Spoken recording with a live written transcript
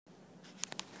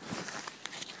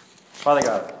Father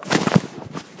God, we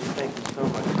thank you so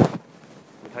much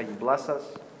for how you bless us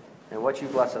and what you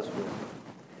bless us with.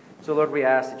 So, Lord, we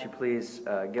ask that you please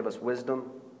give us wisdom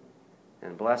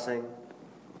and blessing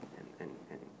and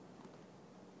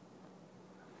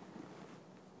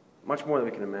much more than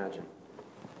we can imagine.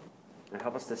 And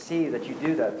help us to see that you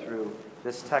do that through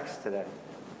this text today.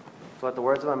 So let the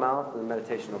words of my mouth and the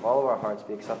meditation of all of our hearts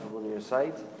be acceptable in your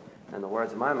sight, and the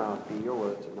words of my mouth be your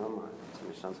words and not mine. It's in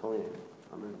your Son's holy name.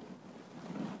 Amen.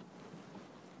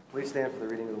 Please stand for the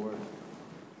reading of the word.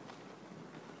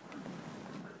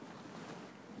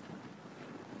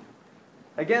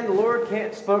 Again, the Lord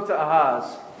spoke to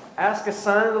Ahaz, "Ask a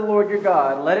sign of the Lord your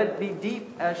God. Let it be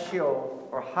deep as Sheol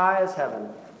or high as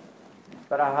heaven."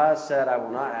 But Ahaz said, "I will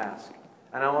not ask,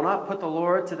 and I will not put the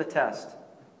Lord to the test."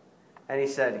 And he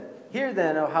said, "Hear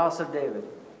then, O house of David,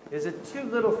 is it too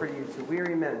little for you to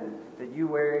weary men, that you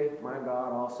weary my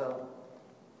God also?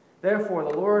 Therefore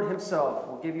the Lord himself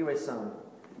will give you a son.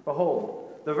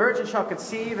 Behold, the virgin shall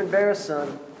conceive and bear a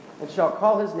son, and shall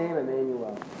call his name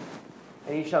Emmanuel.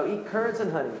 And he shall eat curds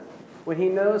and honey, when he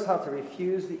knows how to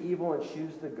refuse the evil and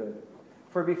choose the good.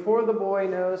 For before the boy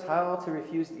knows how to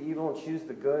refuse the evil and choose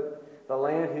the good, the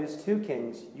land whose two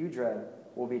kings you dread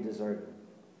will be deserted."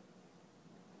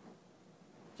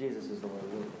 Jesus is the Lord.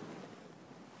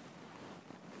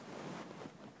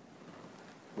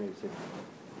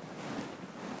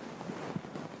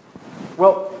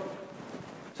 Well,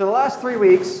 so the last 3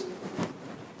 weeks,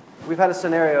 we've had a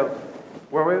scenario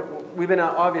where we've been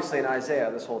obviously in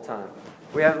Isaiah this whole time.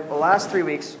 We have the last 3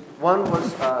 weeks. One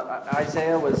was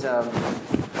Isaiah was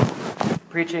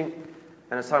preaching,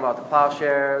 and it's talking about the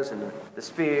plowshares and the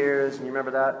spears, and you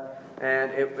remember that?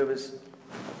 And it was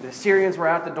the Assyrians were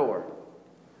at the door.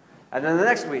 And then the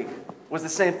next week was the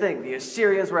same thing. The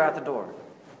Assyrians were at the door.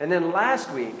 And then last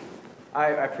week,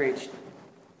 I preached,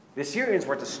 the Assyrians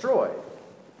were destroyed.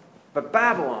 But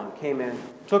Babylon came in,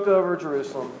 took over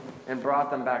Jerusalem, and brought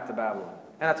them back to Babylon.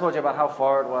 And I told you about how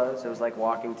far it was. It was like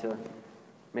walking to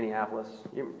Minneapolis.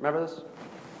 You remember this?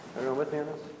 Everyone with me on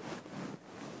this?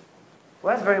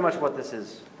 Well, that's very much what this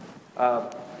is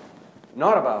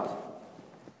not about.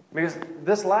 Because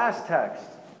this last text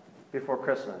before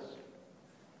Christmas,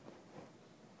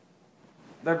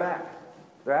 they're back.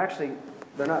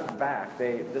 They're not back.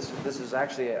 This is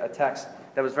actually a text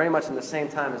that was very much in the same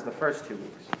time as the first 2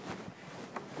 weeks,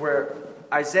 where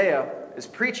Isaiah is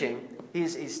preaching.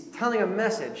 He's telling a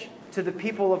message to the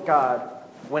people of God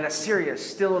when Assyria is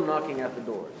still knocking at the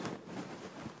doors.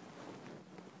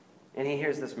 And he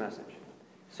hears this message.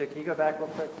 So can you go back real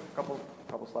quick? A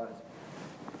couple slides.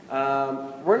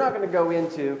 We're not going to go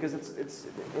into, because it's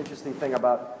an interesting thing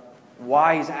about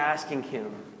why he's asking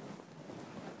him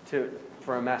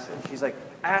for a message. He's like,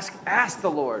 ask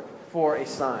the Lord for a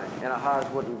sign, and Ahaz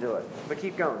wouldn't do it. But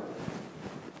keep going.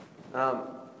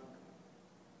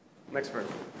 Next verse.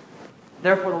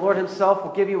 "Therefore the Lord himself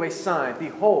will give you a sign.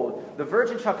 Behold, the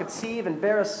virgin shall conceive and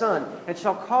bear a son, and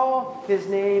shall call his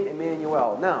name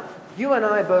Emmanuel." Now, you and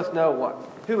I both know what?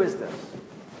 Who is this?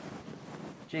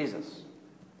 Jesus.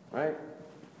 Right?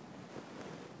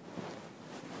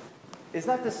 Is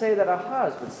that to say that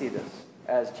Ahaz would see this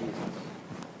as Jesus?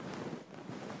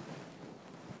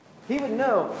 He would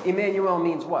know Emmanuel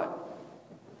means what?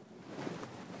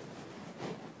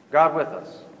 God with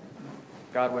us.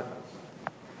 God with us.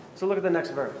 So look at the next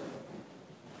verse.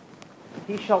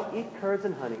 "He shall eat curds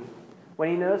and honey when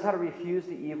he knows how to refuse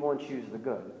the evil and choose the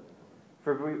good.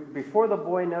 For before the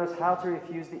boy knows how to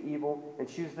refuse the evil and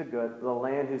choose the good, the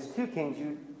land whose two kings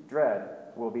you dread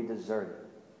will be deserted."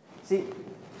 See,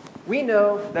 we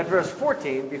know that verse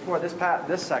 14, before this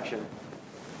section,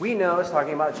 we know it's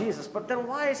talking about Jesus. But then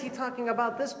why is he talking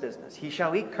about this business? He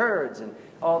shall eat curds and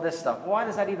all this stuff. Why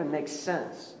does that even make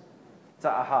sense to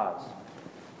Ahaz?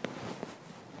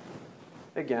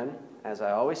 Again, as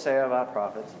I always say about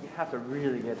prophets, you have to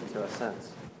really get into a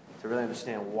sense to really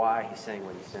understand why he's saying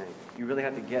what he's saying. You really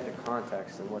have to get the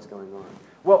context and what's going on.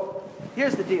 Well,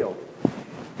 here's the deal.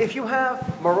 If you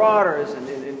have marauders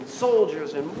and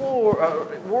soldiers and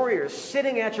warriors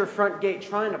sitting at your front gate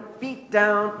trying to beat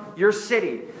down your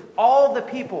city, all the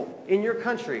people in your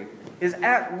country is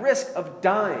at risk of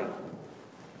dying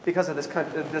because of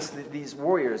these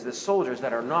warriors, these soldiers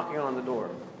that are knocking on the door.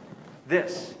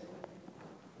 This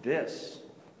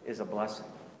is a blessing.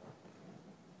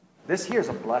 This here is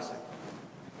a blessing.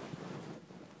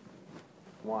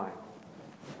 Why?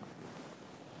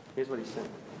 Here's what he's saying.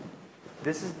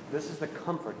 This is the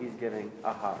comfort he's giving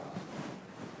Ahaz.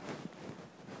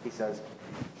 He says,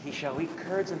 "He shall eat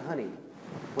curds and honey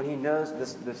when he knows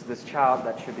this child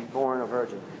that should be born a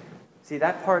virgin." See,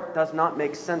 that part does not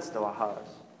make sense to Ahaz.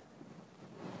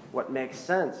 What makes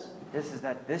sense is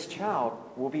that this child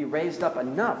will be raised up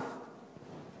enough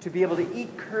to be able to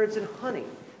eat curds and honey.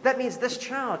 That means this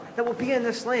child that will be in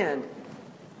this land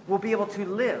will be able to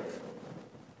live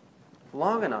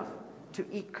long enough to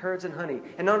eat curds and honey.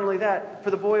 And not only that,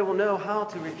 for the boy will know how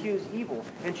to refuse evil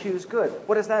and choose good.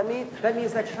 What does that mean? That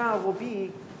means that child will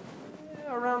be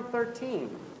around 13.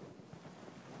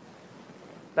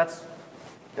 That's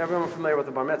everyone familiar with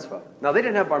the bar mitzvah. Now, they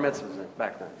didn't have bar mitzvahs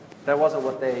back then. That wasn't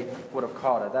what they would have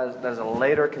called it. That is a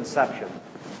later conception.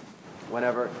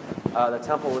 Whenever the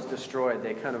temple was destroyed,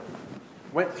 they kind of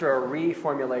went through a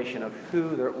reformulation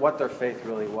of what their faith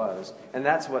really was. And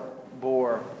that's what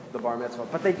bore the bar mitzvah.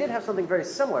 But they did have something very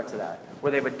similar to that,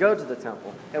 where they would go to the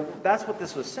temple. And that's what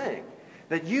this was saying.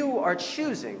 That you are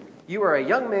choosing. You are a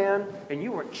young man, and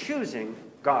you are choosing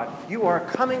God. You are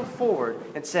coming forward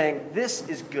and saying, this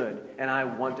is good, and I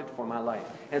want it for my life.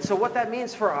 And so what that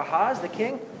means for Ahaz, the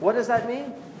king, what does that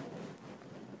mean?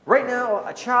 Right now,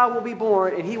 a child will be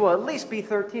born, and he will at least be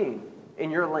 13 in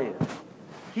your land.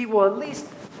 He will at least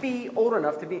be old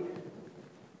enough to be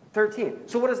 13.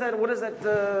 So what is that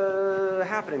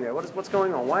happening there? What's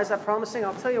going on? Why is that promising?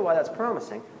 I'll tell you why that's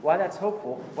promising, why that's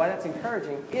hopeful, why that's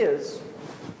encouraging is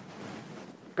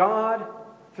God,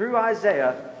 through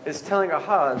Isaiah, is telling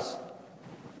Ahaz,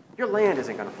 your land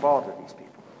isn't going to fall to these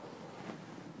people.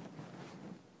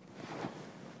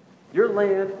 Your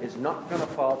land is not going to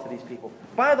fall to these people.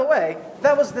 By the way,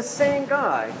 that was the same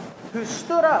guy who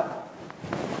stood up.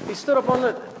 He stood up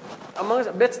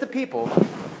amidst the people.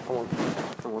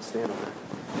 I won't stand over there.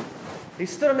 He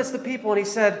stood amidst the people and he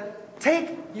said, take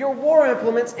your war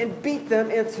implements and beat them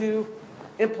into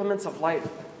implements of life.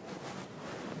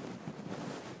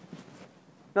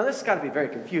 Now, this has got to be very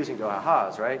confusing to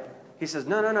Ahaz, right? He says,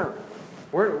 no.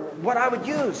 What I would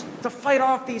use to fight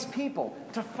off these people,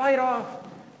 to fight off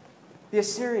the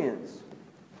Assyrians,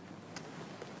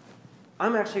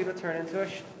 I'm actually going to turn into a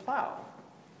plow.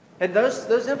 And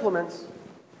those implements,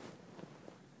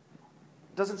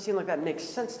 doesn't seem like that makes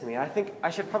sense to me. I think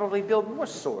I should probably build more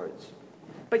swords.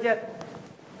 But yet,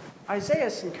 Isaiah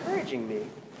is encouraging me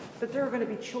that there are going to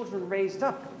be children raised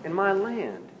up in my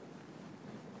land.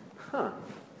 Well,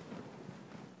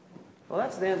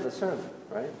 that's the end of the sermon,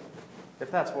 right?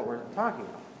 If that's what we're talking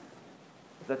about.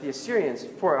 That the Assyrians,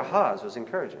 for Ahaz, was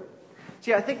encouraging.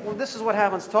 See, I think this is what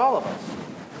happens to all of us.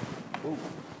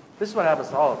 This is what happens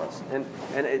to all of us. And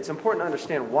it's important to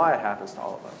understand why it happens to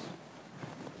all of us.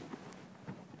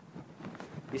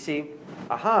 You see,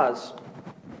 Ahaz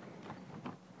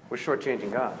was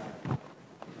shortchanging God.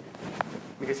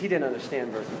 Because he didn't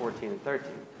understand verse 14 and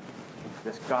 13.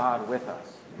 This God with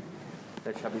us,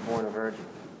 that shall be born a virgin.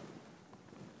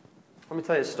 Let me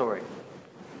tell you a story.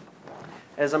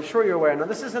 As I'm sure you're aware, now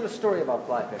this isn't a story about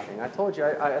fly fishing. I told you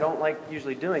I don't like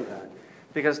usually doing that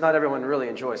because not everyone really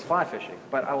enjoys fly fishing.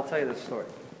 But I will tell you this story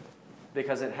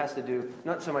because it has to do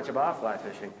not so much about fly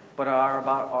fishing, but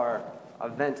about our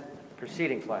event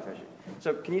preceding fly fishing.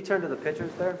 So can you turn to the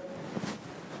pictures there?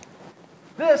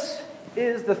 This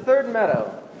is the third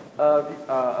meadow of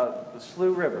the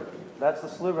Slough River. That's the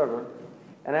Slough River.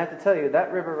 And I have to tell you,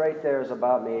 that river right there is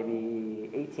about maybe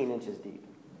 18 inches deep.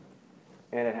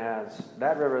 And it has,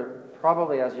 that river,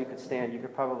 probably as you could stand, you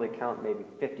could probably count maybe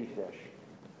 50 fish.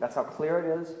 That's how clear it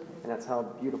is, and that's how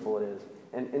beautiful it is.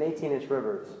 And an 18-inch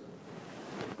river is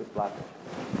good flatfish.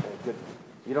 Good.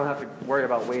 You don't have to worry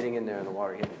about wading in there in the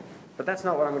water hitting. But that's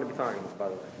not what I'm going to be talking about, by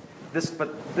the way.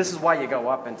 This is why you go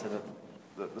up into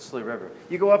the Slough River.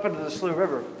 You go up into the Slough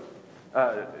River.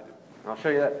 I'll show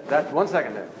you that. 1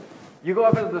 second there. You go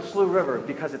up into the Slough River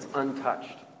because it's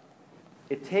untouched.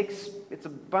 It's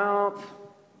about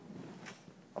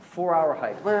a 4-hour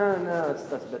hike. Well, no, that's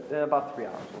about 3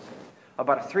 hours, we'll say.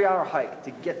 About a 3-hour hike to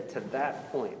get to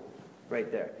that point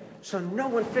right there. So no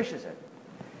one fishes it.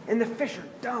 And the fish are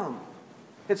dumb.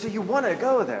 And so you want to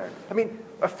go there. I mean,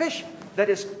 a fish that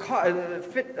is caught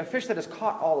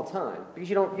all the time, because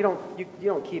you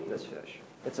don't keep this fish.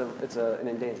 It's an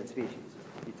endangered species.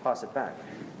 You toss it back.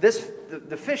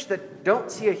 The fish that don't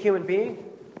see a human being,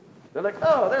 they're like,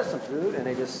 oh, there's some food, and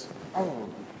they just,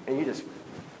 and you just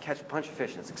catch a bunch of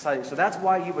fish, and it's exciting. So that's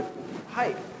why you would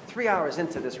hike 3 hours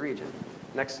into this region.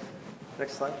 Next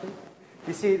slide, please.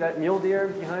 You see that mule deer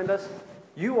behind us?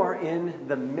 You are in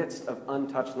the midst of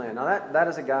untouched land. Now that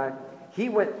is a guy, he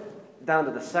went down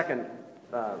to the second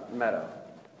meadow.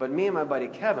 But me and my buddy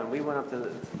Kevin, we went up to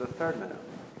the third meadow.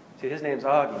 See, his name's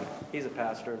Augie. He's a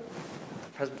pastor,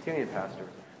 Presbyterian pastor,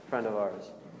 friend of ours.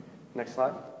 Next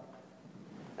slide.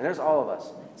 And there's all of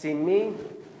us. See, me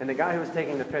and the guy who was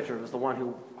taking the picture was the one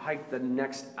who hiked the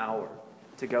next hour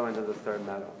to go into the third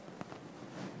meadow.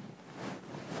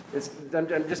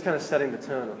 I'm just kind of setting the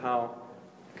tone of how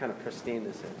kind of pristine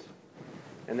this is.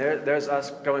 And there's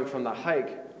us going from the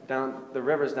hike down, the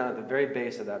river's down at the very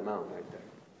base of that mountain right there.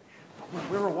 But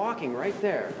when we were walking right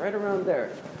there, right around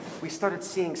there, we started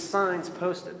seeing signs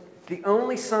posted. The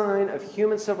only sign of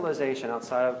human civilization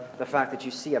outside of the fact that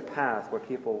you see a path where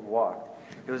people walked,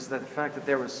 it was the fact that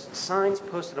there was signs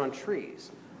posted on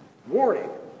trees. Warning,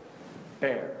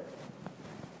 bear.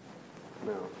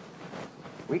 No.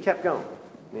 We kept going,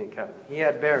 me and Kevin. He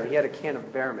had a can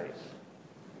of bear mace.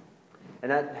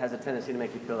 And that has a tendency to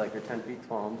make you feel like you're 10 feet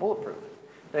tall and bulletproof.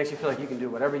 It makes you feel like you can do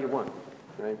whatever you want,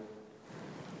 right?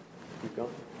 Keep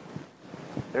going.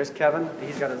 There's Kevin.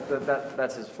 He's got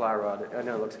that's his fly rod. I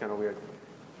know it looks kind of weird.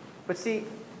 But see,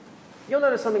 you'll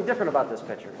notice something different about this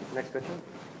picture. Next picture.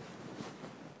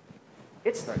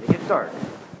 It's starting to get dark.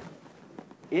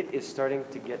 It is starting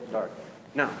to get dark.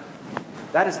 Now,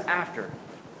 that is after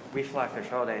we fly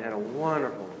fished all day and had a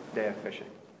wonderful day of fishing.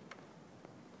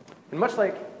 And much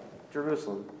like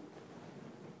Jerusalem,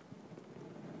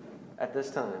 at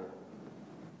this time,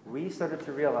 we started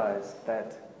to realize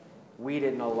that we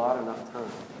didn't allot enough time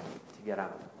to get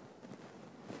out.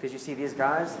 Because you see, these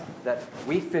guys that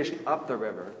we fished up the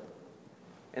river,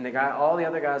 and all the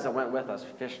other guys that went with us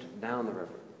fished down the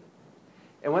river.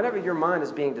 And whenever your mind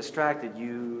is being distracted,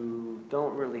 you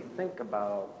don't really think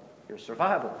about your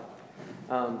survival.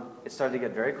 It started to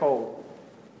get very cold,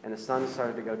 and the sun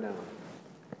started to go down.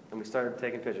 And we started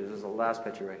taking pictures. This is the last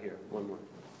picture right here. One more.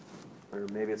 Or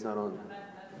maybe it's not on there.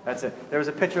 That's it. There was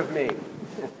a picture of me.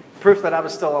 Proof that I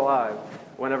was still alive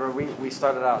whenever we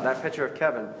started out. That picture of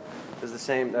Kevin is the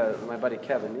same, my buddy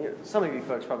Kevin. Some of you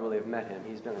folks probably have met him.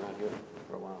 He's been around here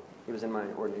for a while. He was in my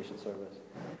ordination service.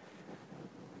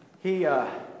 It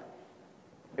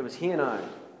was he and I.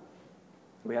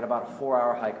 We had about a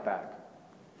 4-hour hike back.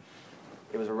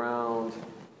 It was around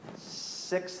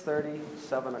 6:30,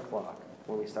 7 o'clock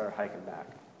when we started hiking back.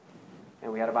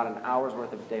 And we had about an hour's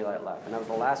worth of daylight left. And that was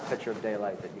the last picture of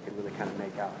daylight that you could really kind of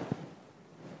make out.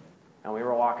 And we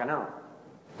were walking out.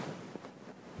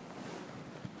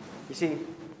 You see,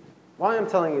 why I'm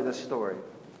telling you this story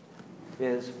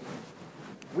is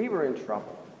we were in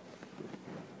trouble.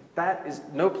 That is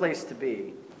no place to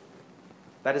be.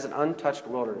 That is an untouched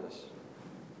wilderness.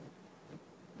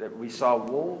 That we saw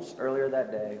wolves earlier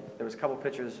that day. There was a couple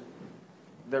pictures.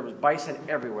 There was bison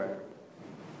everywhere.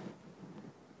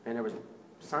 And there was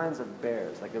signs of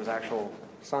bears, like there was actual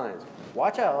signs.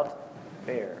 Watch out,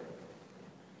 bear.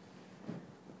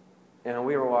 And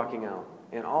we were walking out,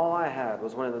 and all I had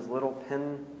was one of those little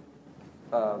pen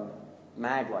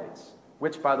mag lights,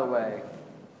 which, by the way,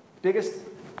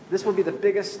 this will be the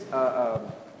biggest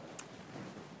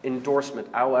endorsement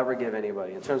I will ever give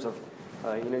anybody in terms of,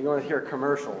 you want to hear a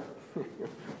commercial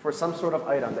for some sort of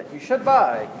item that you should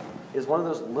buy is one of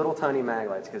those little tiny mag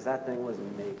lights, because that thing was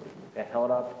amazing. It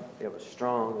held up, it was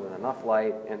strong, there was enough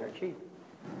light, and they're cheap.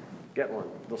 Get one.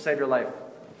 They'll save your life.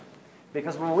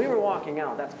 Because when we were walking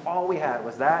out, that's all we had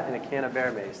was that and a can of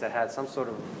bear mace that had some sort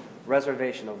of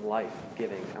reservation of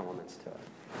life-giving elements to it.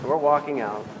 So we're walking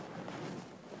out,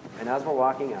 and as we're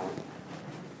walking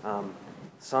out,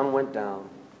 sun went down.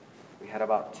 We had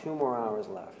about 2 more hours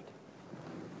left.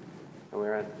 And we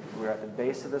were at the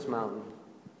base of this mountain,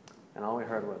 and all we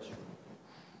heard was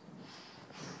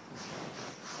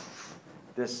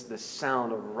this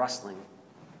sound of rustling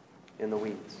in the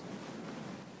weeds.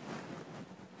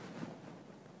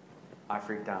 I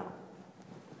freaked out.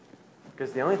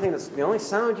 Because the only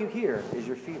sound you hear is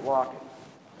your feet walking.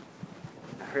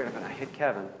 I heard it, and I hit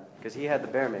Kevin, because he had the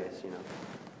bear mace,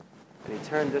 And he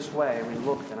turned this way, and we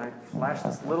looked, and I flashed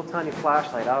this little tiny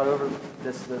flashlight out over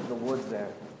the woods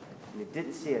there. And he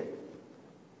didn't see it.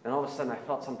 And all of a sudden, I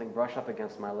felt something brush up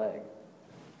against my leg.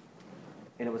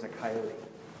 And it was a coyote. It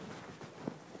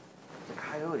was a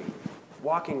coyote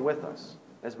walking with us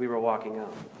as we were walking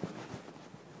out.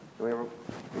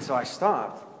 And so I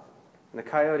stopped, and the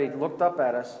coyote looked up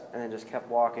at us and then just kept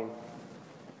walking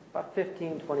about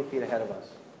 15, 20 feet ahead of us.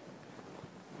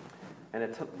 And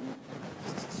it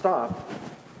stopped,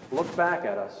 looked back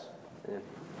at us, and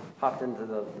hopped into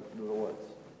the woods.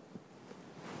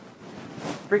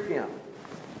 Freaked me out.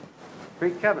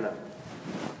 Freaked Kevin out.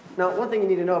 Now, one thing you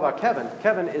need to know about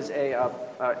Kevin is a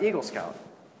Eagle Scout.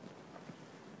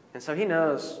 And so he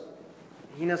knows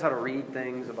how to read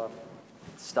things about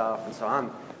stuff, and so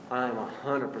I'm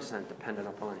 100% dependent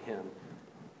upon him.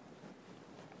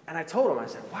 And I told him, I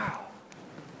said, wow,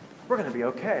 we're going to be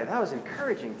okay. That was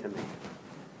encouraging to me.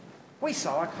 We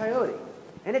saw a coyote,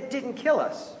 and it didn't kill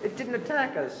us. It didn't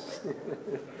attack us.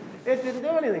 It didn't do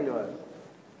anything to us.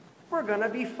 We're going to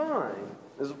be fine,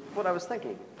 is what I was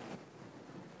thinking.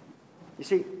 You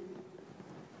see,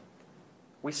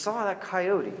 we saw that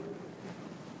coyote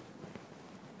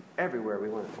everywhere we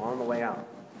went on the way out.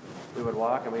 We would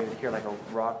walk and we would hear like a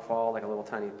rock fall, like a little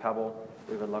tiny pebble.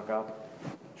 We would look up.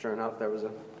 Sure enough, there was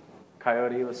a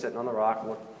coyote who was sitting on the rock and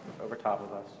looked over top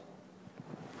of us.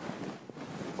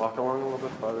 Walk along a little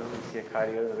bit further and see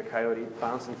a coyote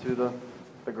bouncing through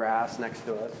the grass next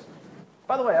to us.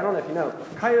 By the way, I don't know if you know,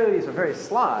 coyotes are very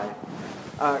sly.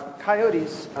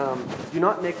 Coyotes do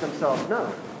not make themselves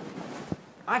known.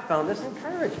 I found this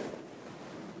encouraging.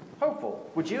 Hopeful.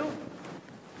 Would you?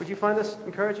 Would you find this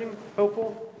encouraging?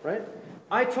 Hopeful? Right?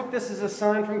 I took this as a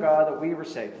sign from God that we were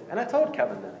safe. And I told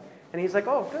Kevin that. And he's like,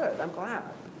 oh, good. I'm glad.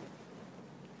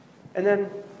 And then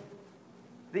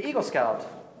the Eagle Scout,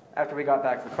 after we got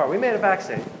back to the car, we made it back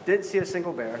safe. Didn't see a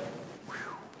single bear.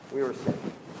 Whew, we were safe.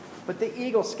 But the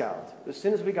Eagle Scout, as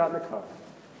soon as we got in the car,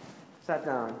 sat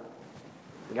down,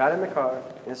 got in the car,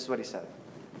 and this is what he said.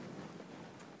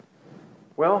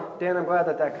 Well, Dan, I'm glad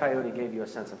that coyote gave you a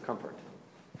sense of comfort.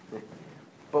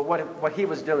 But what he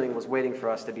was doing was waiting for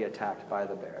us to be attacked by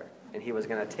the bear. And he was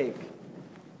going to take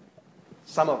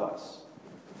some of us,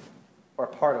 or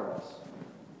part of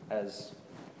us,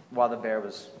 while the bear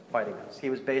was fighting us. He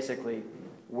was basically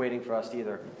waiting for us to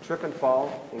either trip and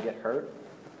fall and get hurt,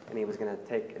 and he was going to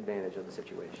take advantage of the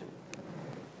situation.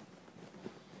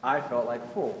 I felt like a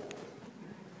fool.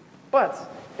 But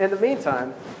in the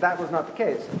meantime, that was not the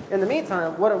case. In the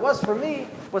meantime, what it was for me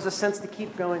was a sense to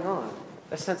keep going on,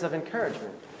 a sense of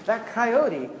encouragement. That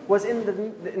coyote was in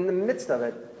the midst of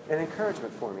it an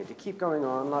encouragement for me to keep going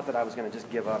on. Not that I was going to just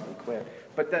give up and quit,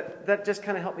 but that just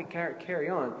kind of helped me carry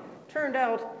on. Turned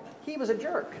out he was a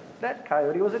jerk. That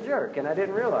coyote was a jerk, and I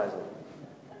didn't realize it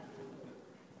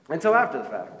until after the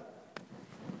fact.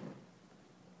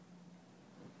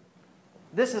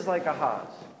 This is like Ahaz.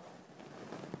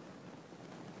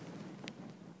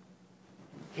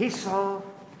 He saw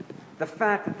the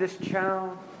fact that this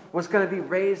child was going to be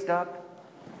raised up.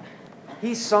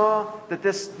 He saw that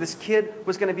this kid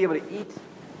was going to be able to eat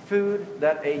food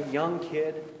that a young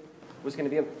kid was going to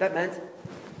be able to. That meant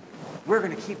we're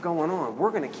going to keep going on.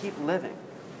 We're going to keep living.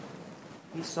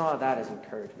 He saw that as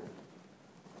encouragement.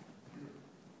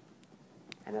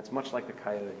 And that's much like the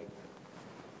coyote.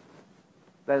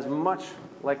 That is much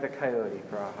like the coyote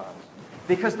for Ahaz.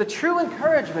 Because the true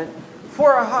encouragement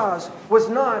for Ahaz was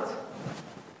not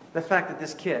the fact that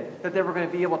this kid, that they were going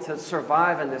to be able to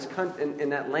survive in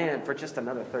that land for just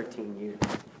another 13 years.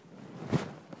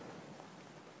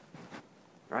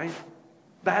 Right?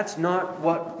 That's not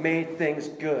what made things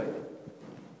good.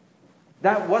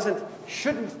 That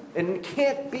shouldn't, and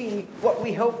can't be what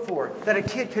we hope for, that a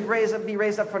kid could be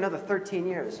raised up for another 13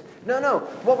 years. No.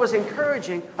 What was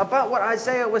encouraging about what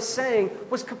Isaiah was saying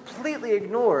was completely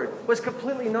ignored, was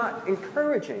completely not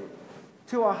encouraging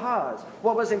to Ahaz.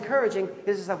 What was encouraging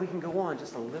is that we can go on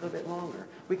just a little bit longer.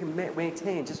 We can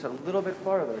maintain just a little bit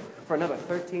farther for another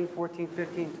 13, 14,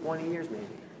 15, 20 years maybe.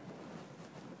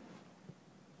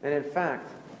 And in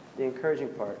fact, the encouraging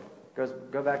part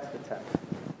go back to the text.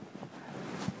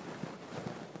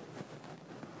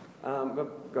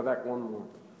 Go back one more.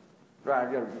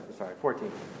 Sorry,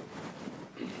 14.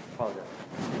 Apologize.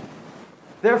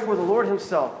 Therefore the Lord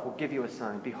himself will give you a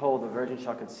sign. Behold, the virgin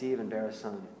shall conceive and bear a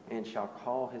son, and shall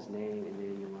call his name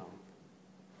Emmanuel.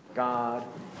 God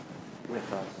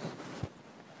with us.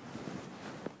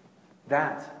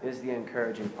 That is the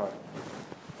encouraging part.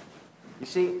 You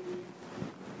see,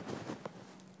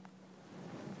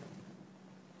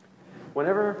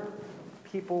 whenever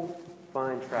people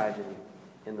find tragedy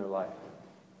in their life,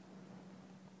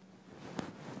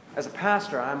 as a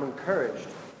pastor, I'm encouraged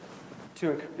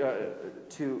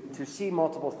to see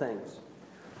multiple things.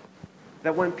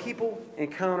 That when people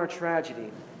encounter tragedy,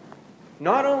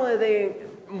 not only are they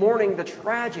mourning the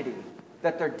tragedy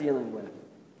that they're dealing with,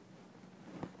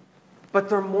 but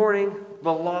they're mourning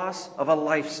the loss of a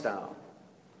lifestyle.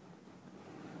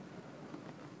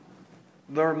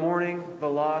 They're mourning the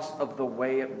loss of the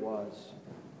way it was.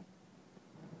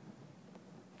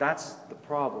 That's the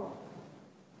problem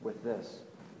with this.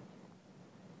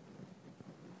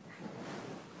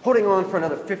 Holding on for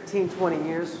another 15, 20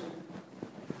 years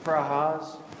for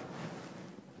Ahaz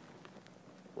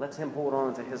lets him hold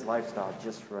on to his lifestyle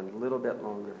just for a little bit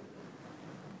longer.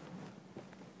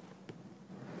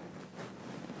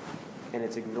 And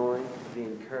it's ignoring the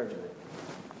encouragement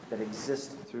that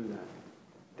exists through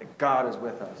that. That God is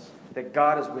with us. That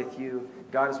God is with you.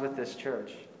 God is with this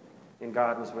church. And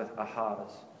God was with Ahaz.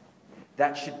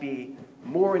 That should be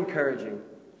more encouraging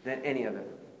than any of it.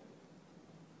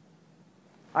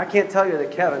 I can't tell you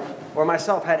that Kevin or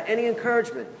myself had any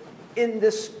encouragement in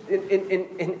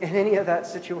any of that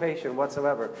situation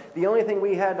whatsoever. The only thing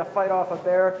we had to fight off a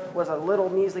bear was a little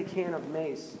measly can of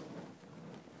mace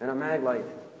and a mag light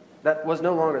that was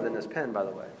no longer than this pen, by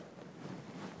the way.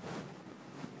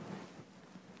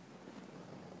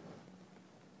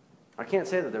 I can't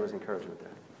say that there was encouragement there.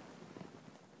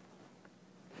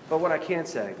 But what I can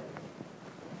say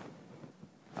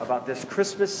about this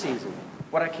Christmas season,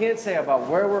 what I can say about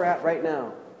where we're at right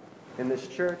now in this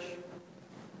church,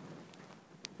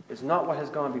 is not what has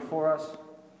gone before us,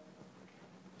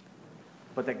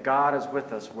 but that God is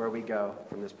with us where we go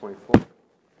from this point forward.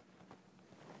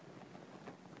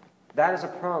 That is a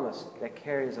promise that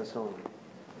carries us on.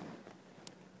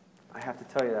 I have to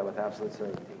tell you that with absolute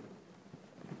certainty.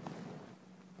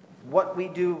 What we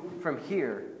do from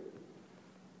here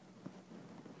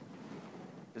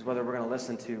is whether we're going to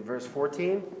listen to verse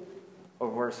 14 or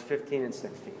verse 15 and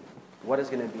 16. What is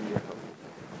going to be your hope?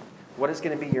 What is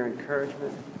going to be your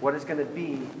encouragement? What is going to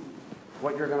be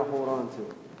what you're going to hold on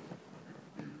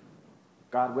to?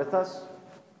 God with us?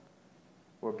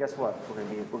 Or guess what? We're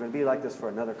going to be like this for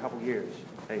another couple years.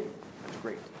 Hey, that's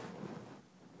great.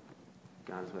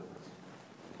 God is with us.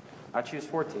 I choose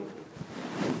 14.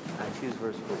 I choose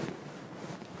verse 14.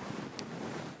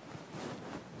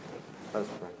 Let us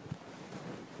pray.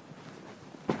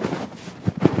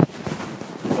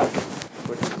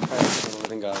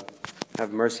 Living God,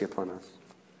 have mercy upon us.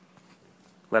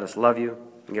 Let us love you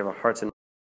and give our hearts and